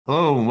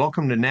Hello and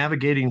welcome to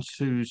Navigating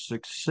to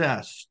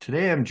Success.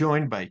 Today I'm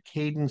joined by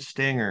Kaden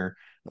Stanger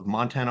of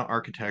Montana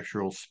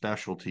Architectural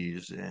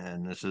Specialties,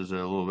 and this is a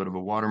little bit of a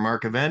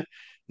watermark event.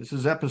 This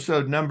is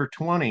episode number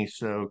 20.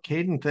 So,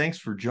 Kaden, thanks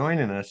for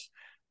joining us.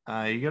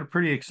 You got a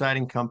pretty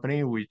exciting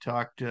company. We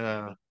talked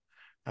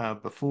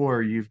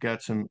before. You've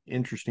got some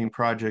interesting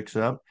projects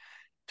up.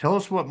 Tell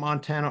us what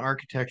Montana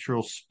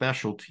Architectural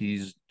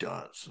Specialties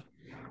does.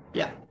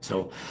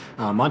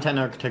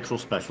 Montana Architectural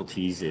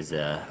Specialties is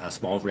a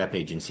small rep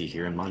agency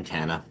here in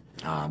Montana.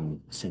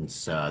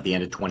 Since the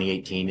end of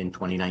 2018 and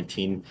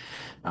 2019,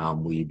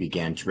 we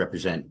began to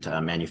represent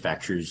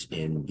manufacturers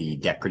in the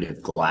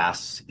decorative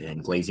glass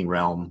and glazing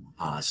realm,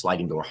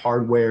 sliding door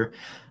hardware,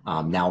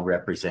 now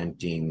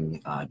representing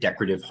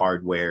decorative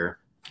hardware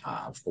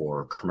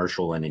for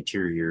commercial and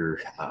interior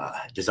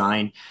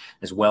design,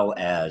 as well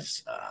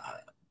as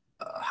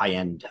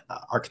high-end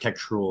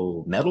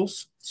architectural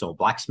metals, so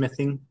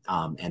blacksmithing,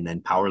 and then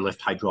power lift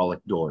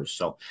hydraulic doors.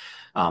 So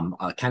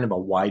kind of a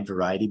wide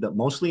variety, but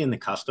mostly in the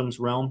customs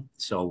realm.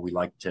 So we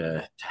like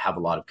to have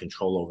a lot of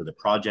control over the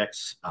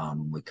projects.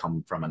 We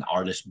come from an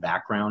artist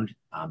background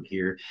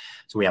here.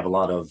 So we have a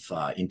lot of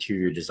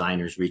interior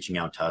designers reaching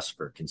out to us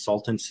for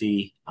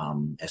consultancy,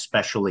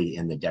 especially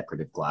in the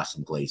decorative glass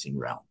and glazing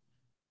realm.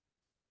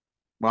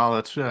 Wow,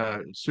 that's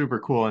super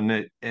cool.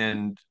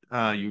 And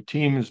your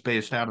team is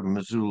based out of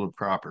Missoula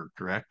proper,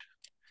 correct?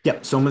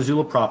 Yep. So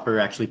Missoula proper,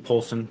 actually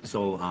Polson.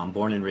 So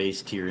born and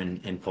raised here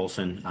in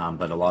Polson,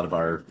 but a lot of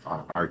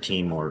our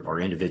team or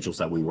individuals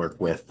that we work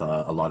with,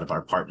 a lot of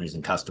our partners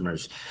and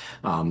customers,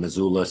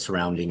 Missoula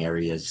surrounding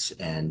areas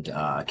and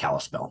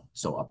Kalispell,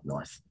 so up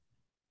north.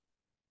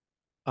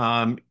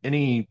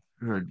 Any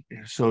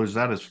so is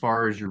that as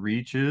far as your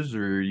reach is,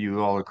 or are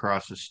you all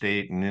across the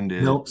state and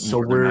into Nope.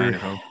 So northern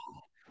Idaho?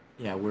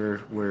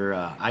 we're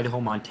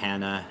Idaho,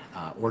 Montana,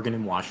 Oregon,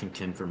 and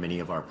Washington for many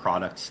of our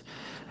products.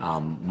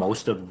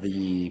 Most of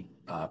the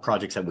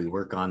projects that we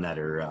work on that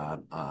are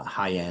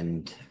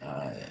high-end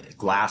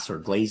glass or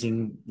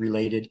glazing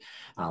related.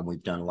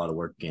 We've done a lot of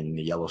work in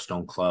the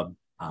Yellowstone Club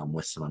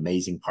with some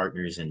amazing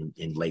partners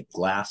in Lake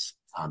Glass.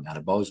 Out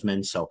of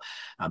Bozeman. So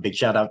big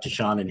shout out to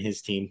Sean and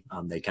his team.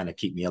 They kind of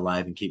keep me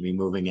alive and keep me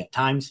moving at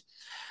times.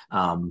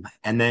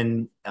 And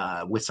then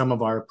with some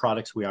of our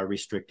products, we are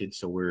restricted.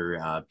 So we're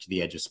to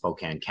the edge of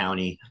Spokane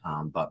County.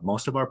 But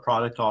most of our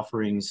product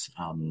offerings,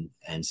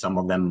 and some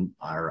of them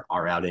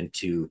are out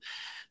into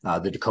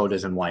the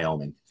Dakotas and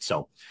Wyoming.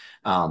 So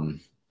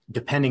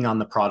depending on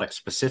the product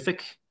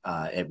specific,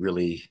 it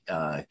really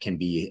can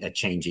be a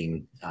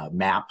changing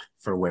map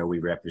for where we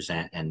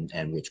represent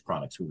and which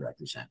products we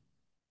represent.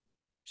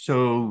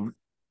 So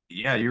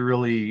yeah, you're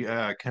really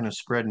kind of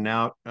spreading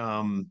out.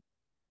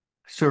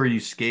 So are you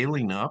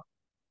scaling up?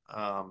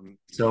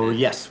 So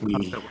yes,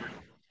 How's that work?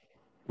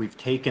 we've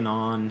taken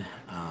on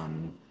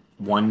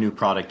one new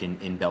product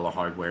in Bella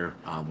Hardware,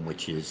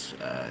 which has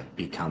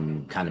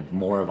become kind of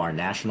more of our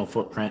national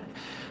footprint.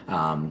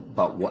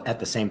 But at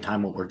the same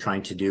time, what we're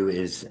trying to do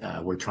is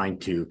we're trying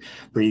to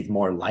breathe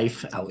more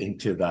life out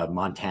into the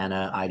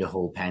Montana,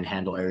 Idaho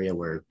Panhandle area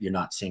where you're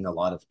not seeing a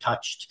lot of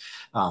touched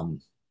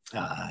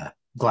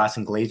glass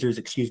and glazers,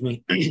 excuse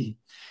me.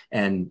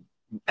 And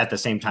at the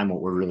same time,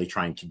 what we're really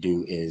trying to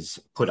do is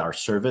put our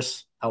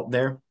service out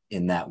there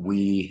in that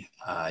we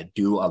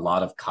do a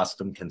lot of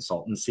custom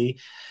consultancy.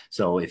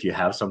 So if you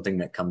have something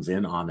that comes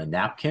in on a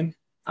napkin,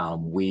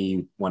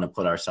 we want to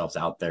put ourselves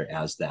out there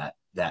as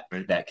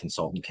Right. that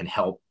consultant can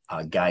help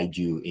guide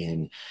you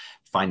in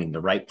finding the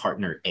right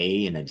partner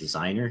A in a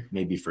designer,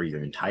 maybe for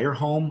your entire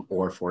home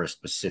or for a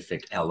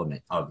specific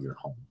element of your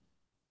home.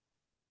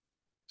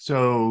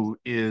 So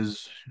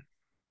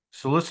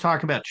let's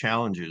talk about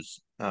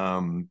challenges.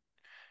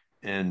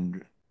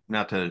 And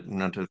not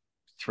to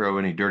throw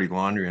any dirty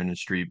laundry in the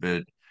street,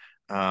 but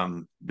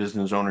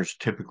business owners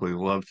typically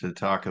love to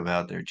talk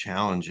about their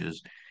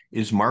challenges.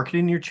 Is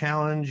marketing your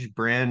challenge?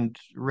 Brand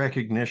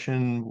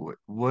recognition?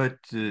 What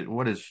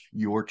is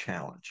your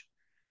challenge?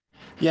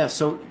 Yeah,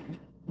 so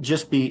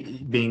just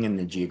being in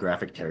the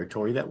geographic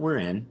territory that we're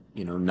in,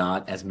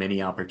 not as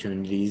many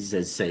opportunities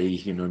as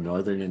say,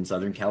 Northern and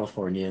Southern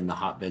California and the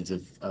hotbeds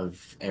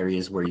of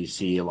areas where you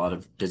see a lot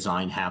of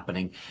design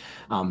happening.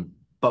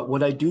 But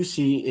what I do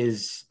see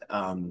is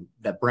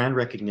that brand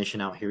recognition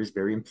out here is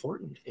very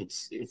important.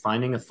 It's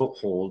finding a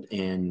foothold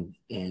in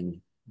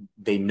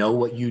they know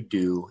what you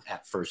do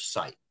at first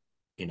sight,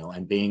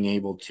 and being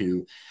able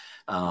to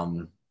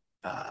um,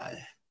 uh,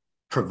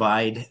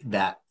 provide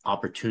that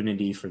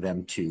opportunity for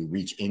them to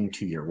reach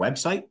into your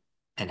website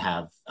and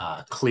have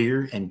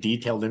clear and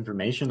detailed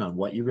information on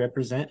what you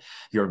represent,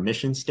 your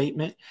mission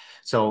statement.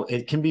 So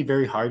it can be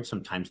very hard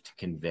sometimes to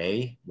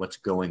convey what's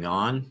going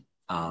on.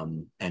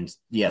 And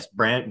yes,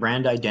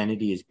 brand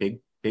identity is big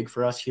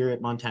for us here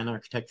at Montana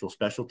Architectural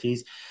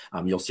Specialties.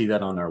 You'll see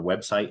that on our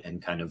website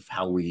and kind of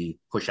how we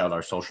push out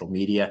our social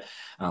media.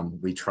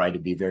 We try to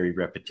be very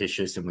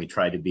repetitious and we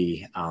try to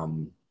be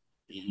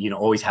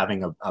always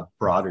having a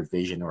broader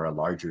vision or a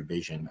larger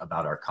vision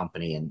about our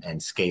company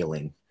and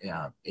scaling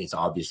is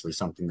obviously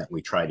something that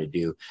we try to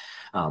do.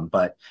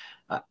 But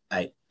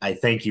I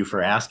thank you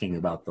for asking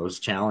about those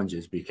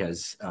challenges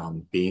because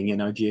being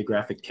in our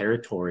geographic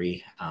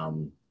territory,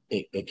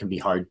 it can be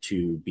hard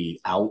to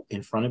be out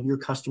in front of your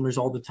customers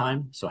all the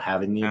time. So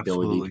having the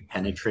ability to Absolutely.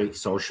 penetrate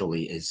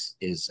socially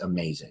is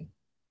amazing.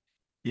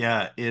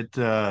 Yeah, it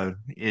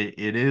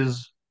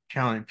is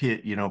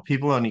challenging. You know,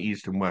 people on the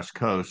East and West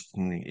Coast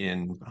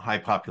in high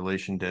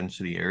population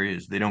density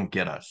areas, they don't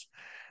get us.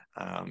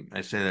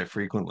 I say that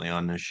frequently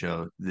on this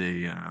show.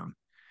 They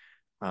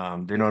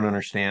don't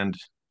understand.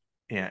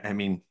 Yeah, I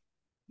mean,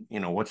 you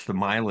know, what's the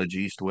mileage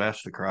east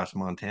west across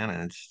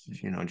Montana? It's,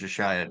 you know, just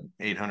shy of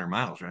 800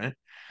 miles, right?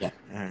 Yeah,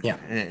 yeah,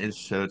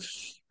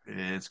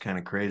 It's kind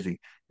of crazy.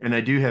 And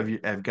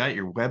I've got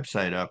your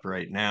website up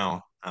right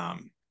now. I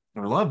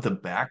love the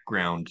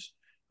background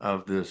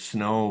of the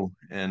snow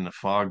and the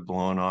fog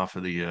blowing off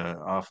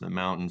the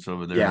mountains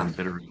over there yeah. in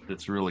Bitterroot.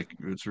 It's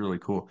really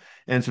cool.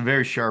 And it's a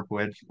very sharp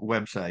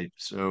website.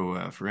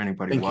 So for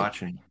anybody Thank you.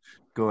 watching,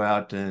 go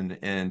out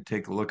and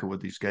take a look at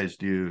what these guys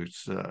do.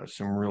 It's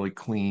some really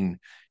clean,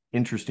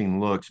 interesting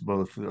looks,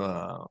 both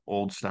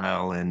old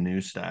style and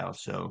new style.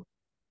 So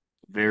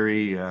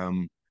very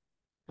kind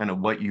of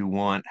what you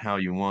want, how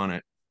you want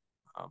it,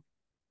 um,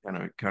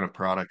 kind of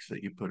products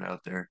that you put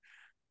out there.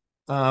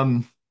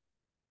 Um,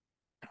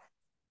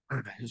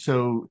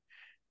 so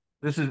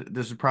this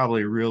is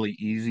probably a really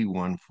easy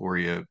one for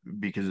you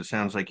because it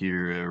sounds like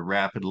you're a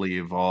rapidly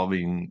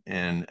evolving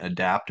and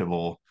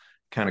adaptable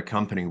kind of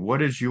company.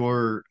 What is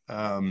your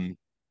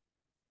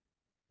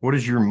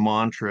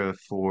mantra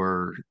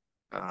for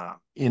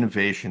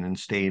innovation and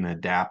staying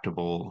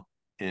adaptable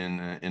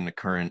in the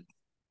current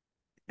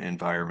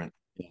environment?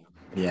 Yeah.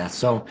 Yeah.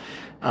 So,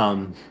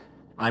 um,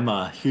 I'm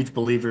a huge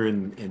believer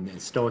in the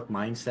Stoic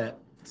mindset.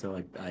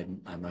 So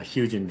I'm a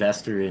huge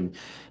investor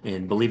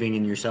in believing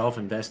in yourself,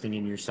 investing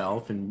in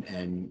yourself,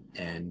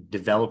 and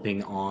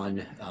developing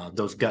on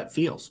those gut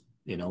feels.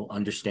 You know,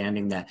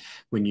 understanding that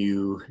when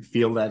you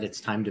feel that it's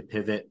time to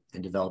pivot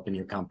and develop in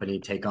your company,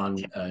 take on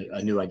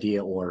a new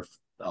idea or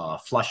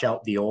flush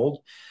out the old,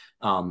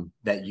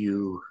 that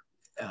you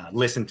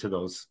listen to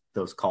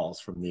those calls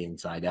from the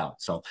inside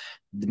out. So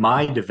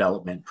my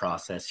development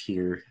process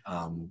here,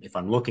 if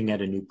I'm looking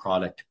at a new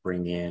product to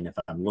bring in, if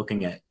I'm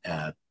looking at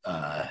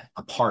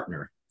a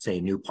partner, say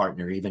a new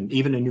partner,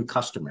 even a new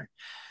customer,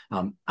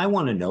 I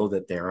want to know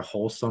that they're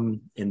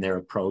wholesome in their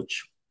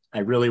approach. I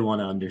really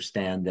want to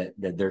understand that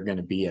they're going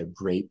to be a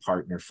great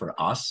partner for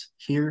us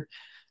here,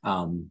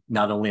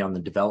 not only on the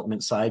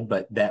development side,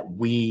 but that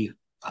we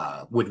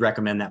would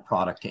recommend that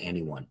product to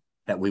anyone.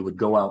 That we would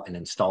go out and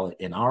install it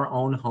in our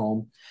own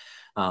home,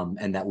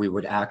 and that we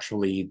would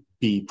actually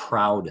be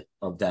proud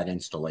of that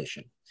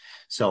installation.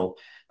 So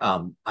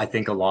I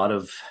think a lot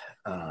of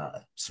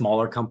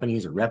smaller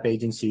companies or rep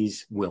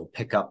agencies will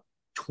pick up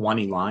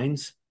 20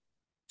 lines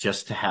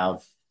just to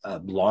have a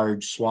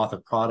large swath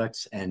of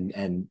products.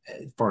 And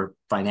for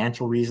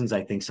financial reasons,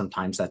 I think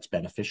sometimes that's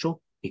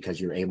beneficial because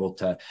you're able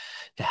to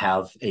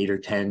have 8 or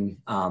 10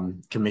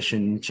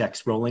 commission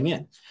checks rolling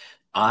in.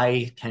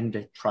 I tend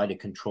to try to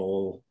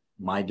control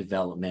my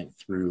development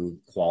through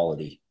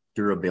quality,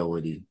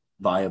 durability,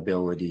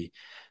 viability,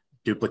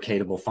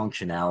 duplicatable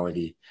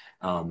functionality,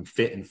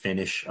 fit and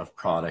finish of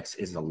products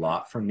is a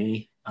lot for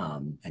me.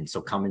 And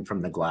so coming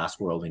from the glass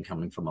world and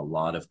coming from a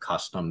lot of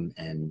custom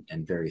and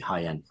very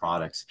high end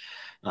products,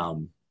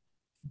 um,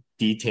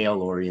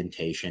 detail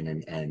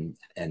orientation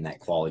and that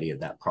quality of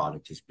that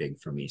product is big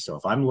for me. So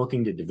if I'm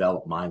looking to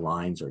develop my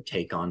lines or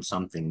take on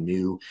something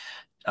new,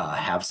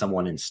 have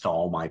someone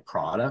install my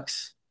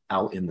products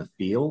out in the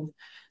field,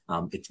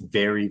 it's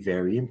very,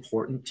 very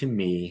important to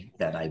me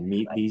that I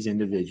meet these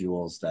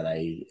individuals, that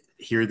I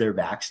hear their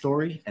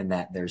backstory, and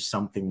that there's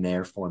something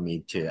there for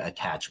me to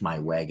attach my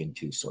wagon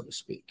to, so to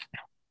speak.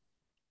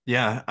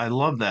 Yeah, I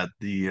love that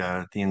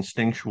the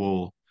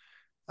instinctual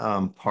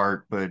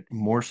part, but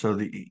more so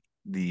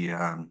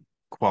the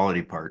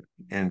quality part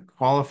and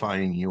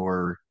qualifying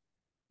your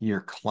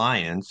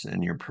clients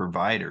and your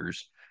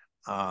providers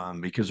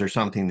because there's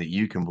something that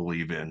you can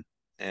believe in.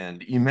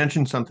 And you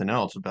mentioned something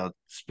else about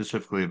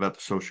specifically about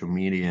the social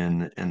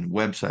media and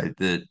website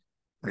that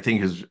I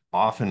think is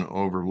often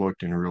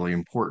overlooked and really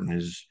important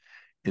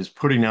is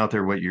putting out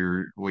there what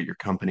your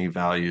company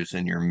values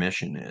and your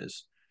mission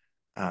is,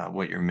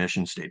 what your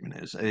mission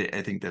statement is.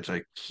 I think that's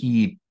a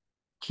key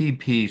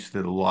piece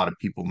that a lot of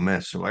people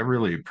miss. So I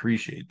really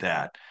appreciate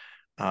that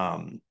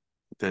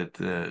that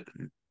that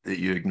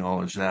you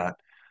acknowledge that.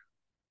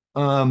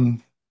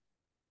 Um,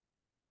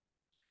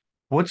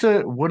 what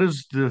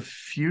does the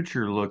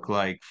future look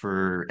like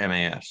for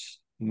MAS?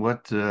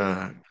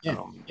 Yeah.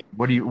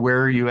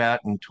 Where are you at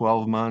in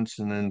 12 months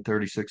and then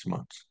 36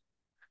 months?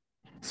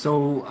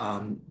 So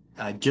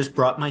I just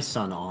brought my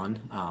son on,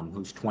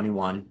 who's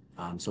 21.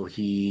 So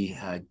he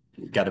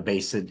got a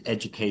basic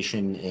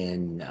education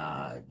in,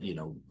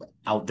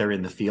 out there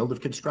in the field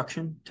of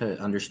construction to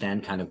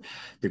understand kind of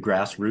the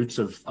grassroots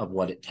of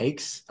what it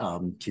takes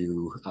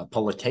to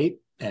pull a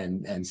tape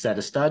and set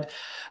a stud.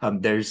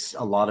 There's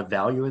a lot of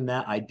value in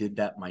that. I did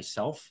that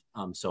myself.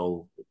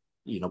 So,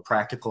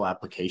 practical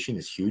application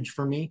is huge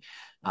for me.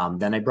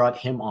 Then I brought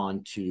him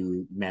on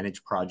to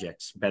manage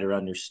projects, better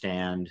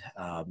understand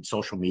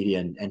social media,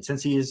 and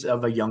since he is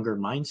of a younger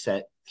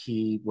mindset,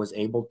 he was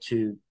able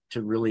to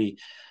really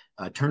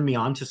turn me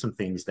on to some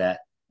things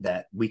that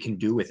we can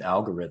do with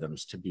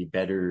algorithms to be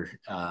better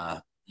uh,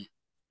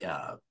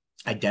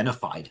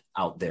 identified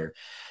out there.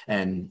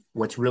 And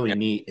what's really Yeah.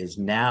 neat is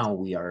now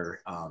we are,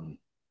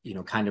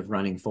 kind of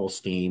running full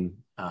steam.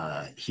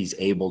 He's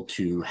able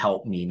to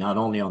help me not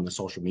only on the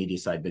social media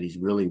side, but he's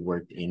really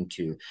worked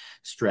into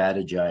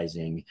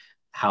strategizing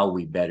how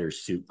we better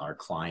suit our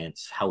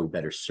clients, how we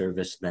better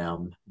service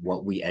them,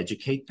 what we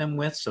educate them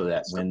with, so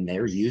that when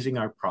they're using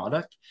our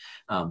product,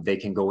 they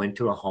can go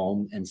into a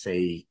home and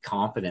say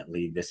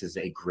confidently, this is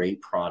a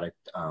great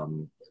product.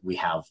 We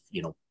have,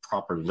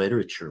 proper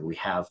literature. We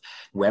have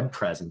web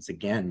presence,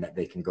 again, that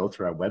they can go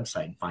through our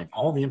website and find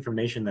all the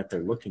information that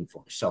they're looking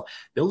for. So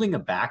building a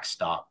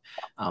backstop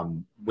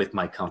with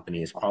my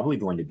company is probably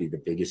going to be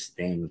the biggest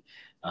thing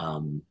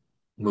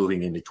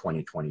moving into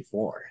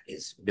 2024,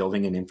 is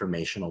building an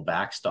informational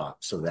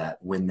backstop so that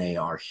when they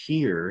are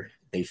here,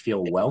 they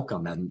feel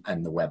welcome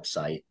on the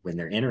website. When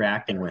they're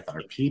interacting with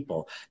our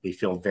people, they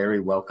feel very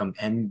welcome,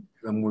 and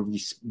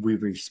we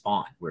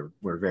respond.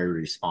 We're very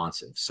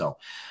responsive. So,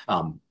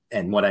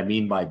 and what I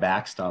mean by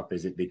backstop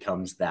is it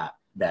becomes that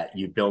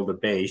you build a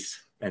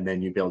base and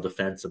then you build a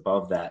fence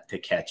above that to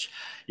catch,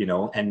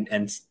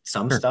 and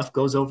some Sure. stuff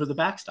goes over the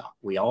backstop.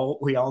 We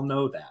all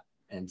know that.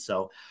 And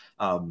so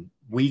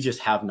we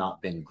just have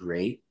not been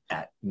great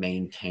at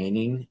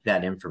maintaining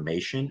that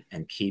information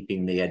and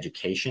keeping the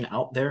education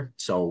out there.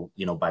 So,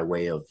 by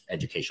way of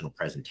educational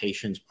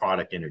presentations,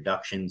 product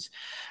introductions,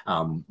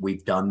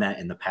 we've done that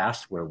in the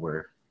past where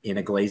we're in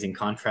a glazing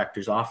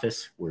contractor's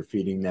office, we're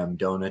feeding them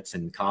donuts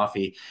and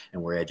coffee,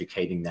 and we're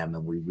educating them.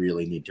 And we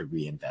really need to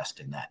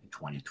reinvest in that in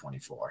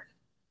 2024.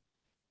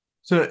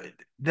 So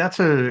that's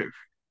a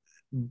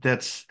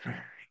that's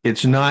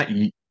it's not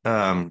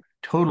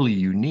totally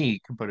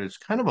unique, but it's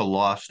kind of a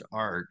lost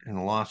art and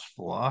a lost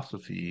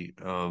philosophy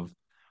of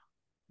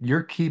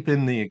you're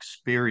keeping the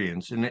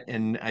experience,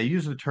 and I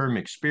use the term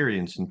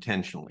experience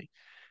intentionally.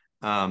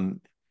 Um,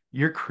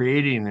 you're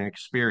creating an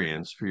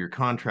experience for your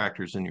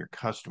contractors and your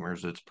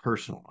customers that's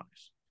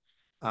personalized.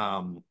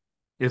 Um,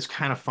 it's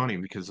kind of funny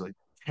because like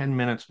 10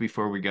 minutes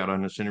before we got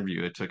on this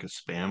interview, I took a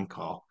spam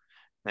call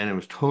and it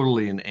was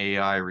totally an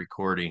AI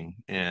recording.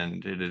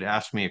 And it had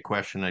asked me a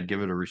question, I'd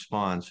give it a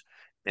response,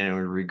 and it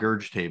would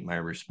regurgitate my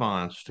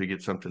response to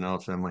get something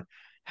else. And I'm like,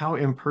 how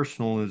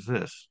impersonal is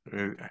this?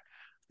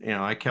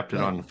 I kept it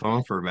Right. on the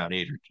phone for about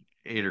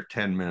 8 or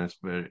 10 minutes,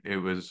 but it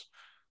was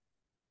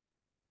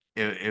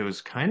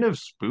kind of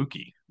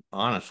spooky,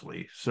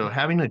 honestly. So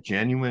having a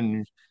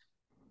genuine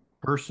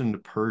person to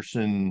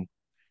person,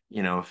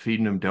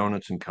 feeding them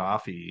donuts and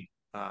coffee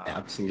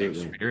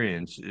Absolutely.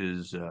 experience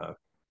is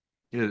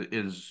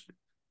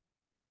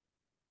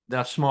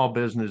that small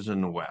business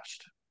in the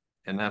West.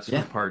 And that's the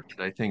Yeah. part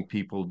that I think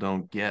people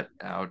don't get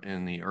out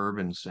in the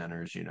urban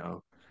centers.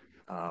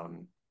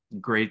 Um,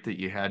 Great that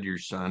you had your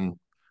son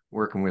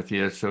working with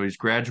you. So he's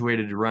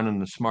graduated to running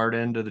the smart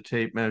end of the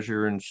tape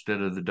measure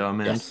instead of the dumb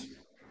end. Yes.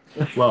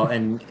 Well,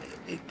 and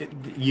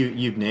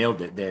you've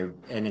nailed it there,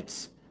 and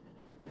it's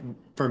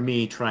for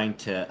me trying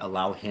to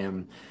allow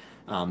him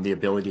the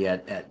ability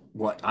at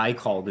what I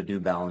call the new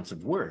balance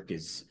of work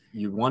is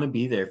you want to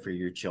be there for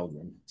your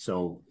children.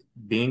 So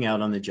being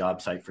out on the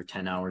job site for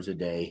 10 hours a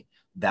day,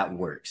 that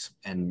works.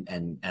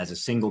 And as a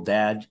single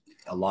dad,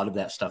 a lot of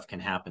that stuff can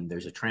happen.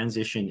 There's a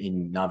transition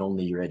in not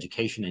only your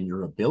education and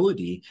your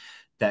ability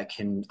that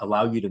can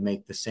allow you to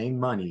make the same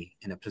money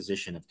in a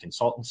position of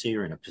consultancy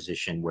or in a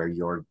position where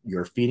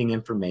you're feeding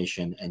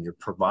information and you're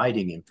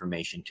providing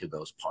information to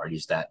those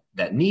parties that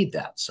need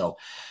that. So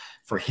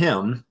for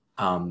him,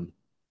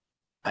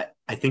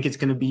 I think it's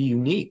going to be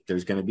unique.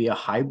 There's going to be a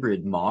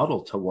hybrid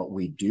model to what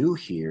we do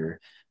here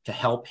to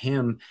help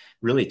him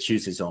really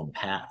choose his own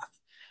path.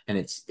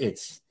 And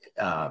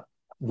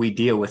we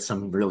deal with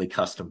some really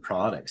custom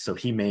products. So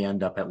he may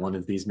end up at one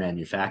of these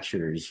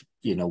manufacturers,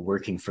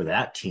 working for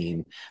that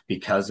team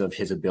because of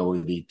his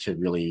ability to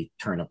really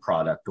turn a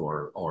product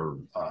or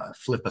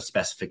flip a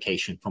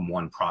specification from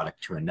one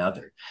product to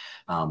another.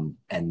 And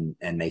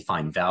they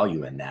find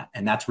value in that.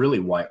 And that's really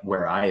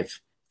where I've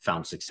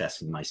found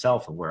success in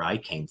myself and where I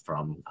came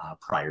from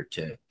prior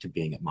to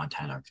being at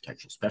Montana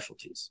Architectural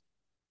Specialties.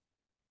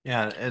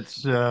 Yeah,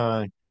 it's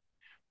and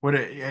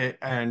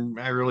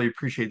I really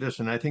appreciate this,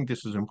 and I think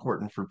this is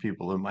important for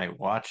people that might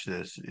watch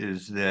this,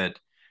 is that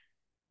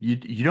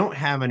you don't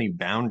have any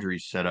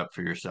boundaries set up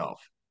for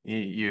yourself.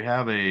 You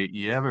have a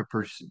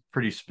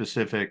pretty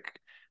specific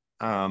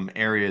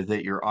area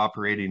that you're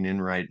operating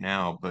in right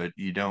now, but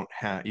you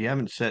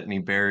haven't set any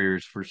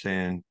barriers for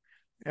saying,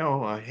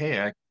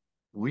 hey,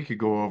 we could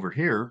go over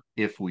here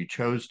if we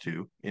chose to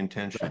Right.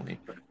 intentionally,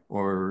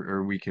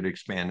 or we could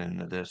expand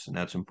into this, and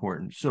that's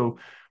important. So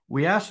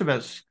we asked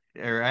about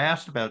or I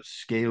asked about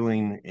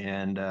scaling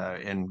and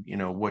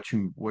what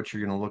you're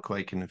going to look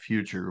like in the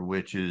future,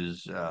 which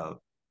is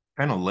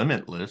kind of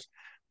limitless.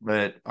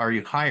 But are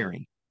you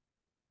hiring?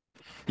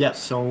 Yeah,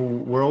 so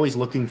we're always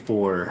looking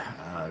for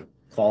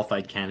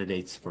qualified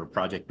candidates for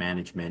project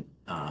management,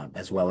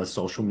 as well as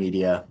social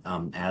media.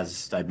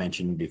 As I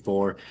mentioned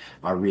before,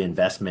 our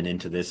reinvestment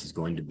into this is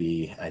going to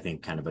be, I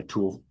think, kind of a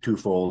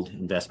twofold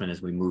investment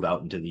as we move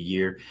out into the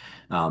year.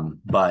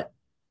 But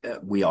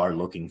we are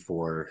looking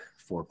for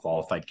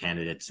qualified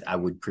candidates. I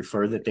would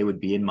prefer that they would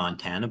be in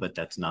Montana, but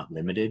that's not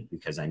limited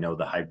because I know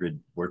the hybrid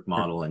work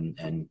model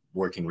and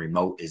working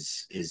remote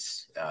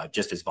is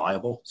just as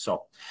viable.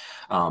 So.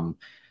 Um,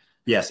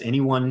 yes,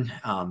 anyone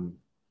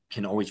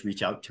can always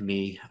reach out to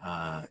me,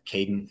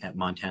 Kaden at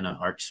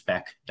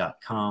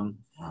montanaarchspec.com.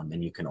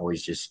 And you can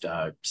always just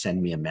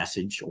send me a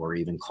message or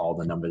even call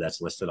the number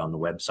that's listed on the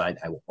website.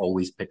 I will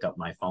always pick up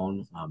my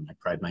phone. I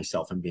pride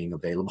myself in being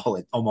available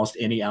at almost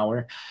any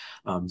hour.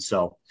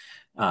 So,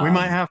 We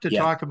might have to yeah,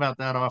 talk about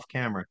that off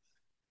camera.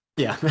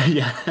 yeah,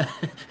 yeah.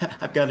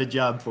 I've got a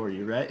job for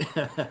you, right?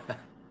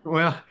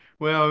 Well,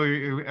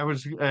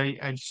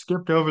 I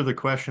skipped over the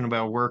question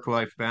about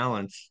work-life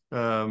balance.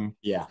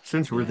 Yeah,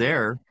 Since we're yeah.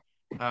 there,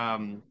 why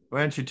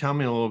don't you tell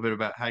me a little bit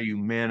about how you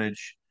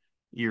manage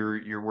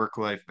your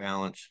work-life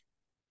balance?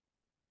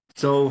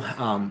 So,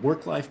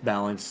 work-life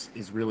balance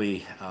is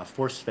really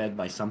force-fed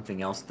by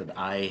something else that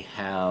I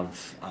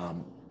have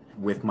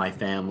with my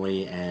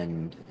family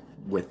and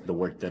with the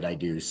work that I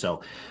do.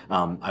 So,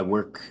 I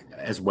work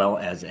as well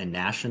as a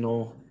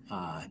national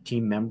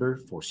team member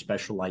for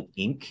Special-Lite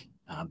Inc.,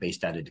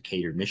 based out of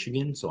Decatur,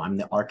 Michigan. So, I'm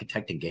the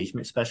architect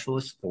engagement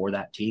specialist for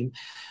that team.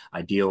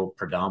 I deal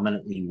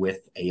predominantly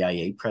with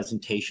AIA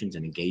presentations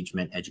and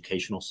engagement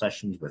educational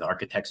sessions with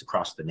architects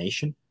across the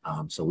nation.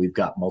 So we've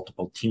got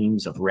multiple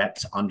teams of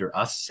reps under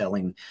us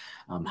selling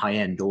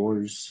high-end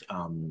doors,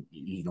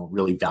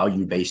 really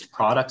value-based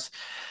products.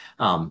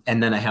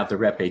 And then I have the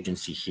rep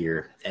agency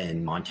here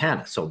in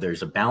Montana. So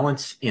there's a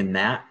balance in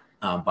that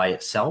by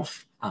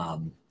itself,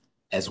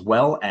 as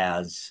well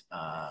as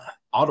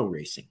auto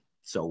racing.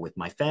 So with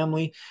my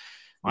family,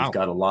 we've Wow.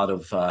 got a lot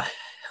of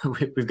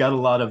we've got a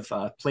lot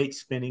of plate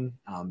spinning,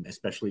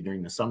 especially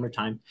during the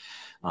summertime.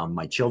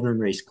 My children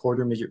race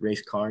quarter midget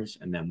race cars,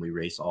 and then we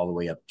race all the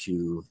way up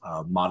to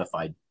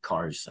modified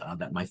cars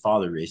that my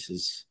father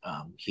races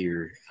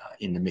here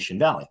in the Mission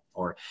Valley,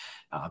 or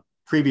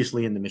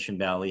previously in the Mission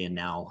Valley, and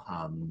now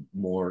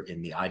more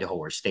in the Idaho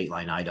or State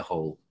Line,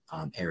 Idaho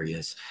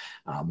areas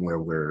where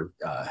we're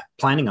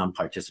planning on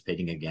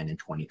participating again in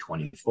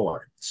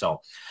 2024.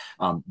 So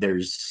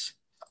there's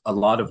a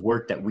lot of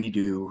work that we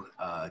do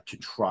to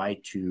try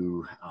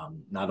to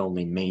not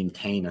only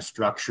maintain a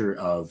structure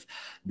of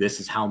this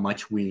is how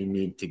much we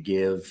need to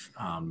give,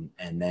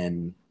 and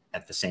then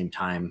at the same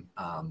time,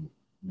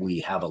 we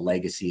have a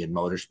legacy in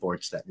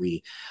motorsports that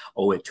we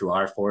owe it to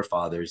our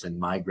forefathers and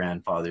my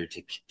grandfather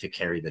to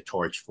carry the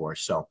torch for.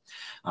 So,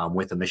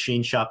 with a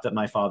machine shop that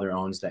my father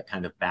owns that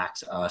kind of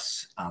backs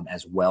us,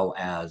 as well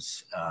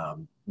as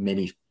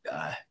many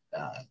uh,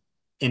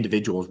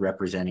 individuals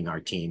representing our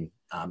team,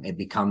 it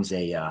becomes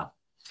uh,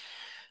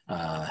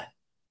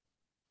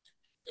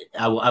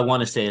 I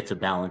want to say it's a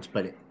balance,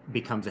 but it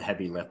becomes a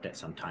heavy lift at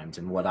sometimes.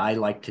 And what I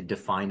like to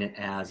define it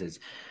as is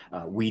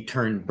we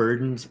turn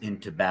burdens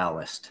into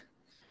ballast.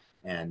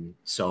 And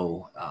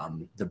so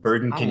the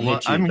burden can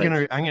hit you,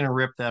 but I'm gonna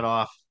rip that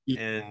off you,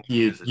 and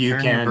you use it. you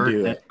Turn your can burden do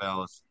into it.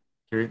 ballast.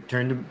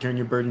 Turn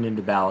your burden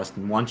into ballast,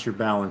 and once you're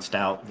balanced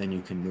out, then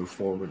you can move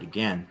forward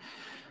again.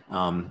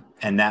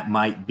 And that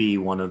might be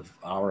one of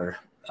our,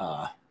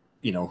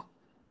 you know,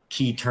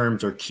 key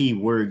terms or key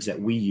words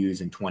that we use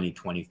in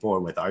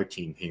 2024 with our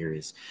team here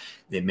is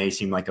it may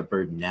seem like a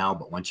burden now,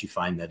 but once you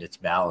find that it's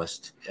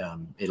ballast,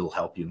 it'll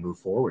help you move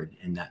forward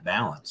in that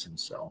balance. And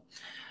so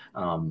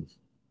um,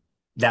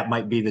 that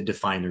might be the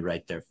definer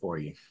right there for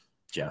you,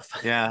 Jeff.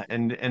 Yeah,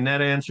 and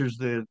that answers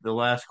the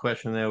last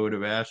question that I would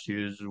have asked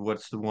you is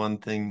what's the one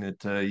thing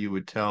that you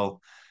would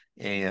tell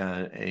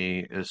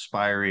a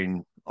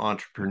aspiring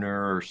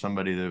entrepreneur or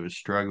somebody that was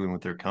struggling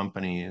with their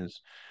company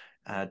is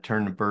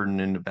turn the burden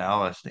into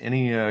ballast.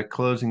 Any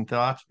closing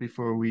thoughts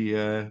before we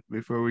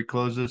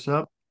close this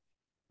up?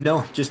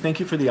 No, just thank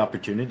you for the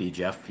opportunity,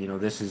 Jeff.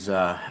 This is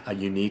a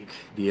unique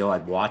deal.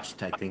 I've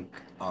watched, I think,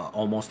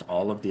 almost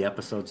all of the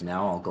episodes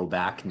now. I'll go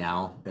back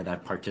now that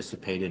I've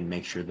participated and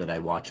make sure that I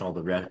watch all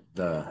the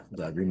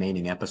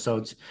remaining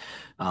episodes.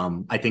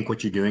 I think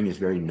what you're doing is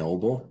very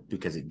noble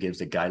because it gives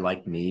a guy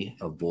like me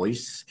a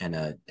voice and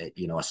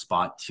a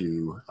spot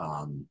to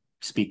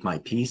speak my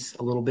piece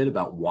a little bit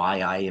about why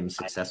I am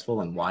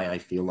successful and why I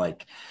feel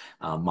like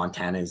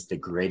Montana is the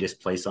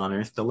greatest place on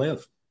earth to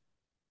live.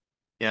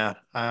 Yeah,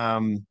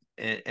 and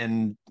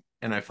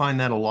I find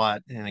that a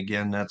lot. And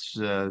again,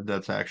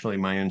 that's actually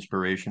my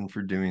inspiration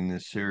for doing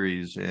this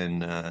series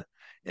and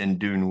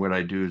doing what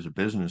I do as a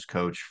business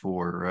coach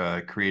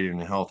for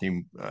creating a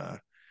healthy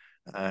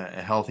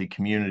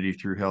community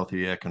through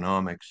healthy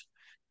economics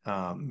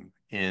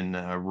in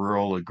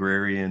rural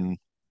agrarian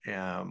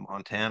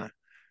Montana,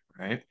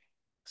 right?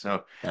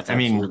 So, That's I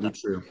mean, absolutely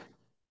true.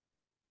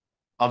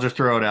 I'll just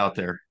throw it out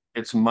there.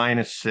 It's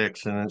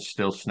 -6 and it's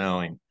still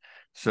snowing.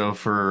 So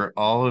for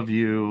all of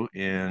you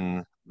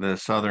in the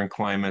southern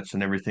climates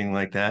and everything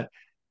like that.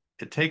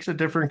 It takes a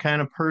different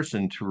kind of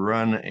person to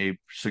run a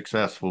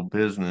successful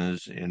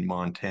business in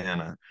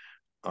Montana.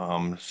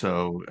 Hats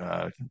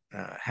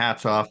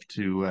off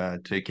to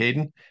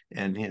Kaden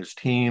and his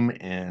team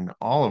and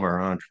all of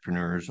our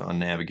entrepreneurs on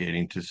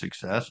navigating to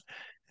success.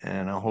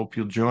 And I hope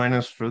you'll join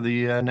us for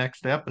the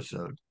next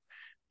episode.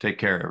 Take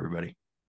care, everybody.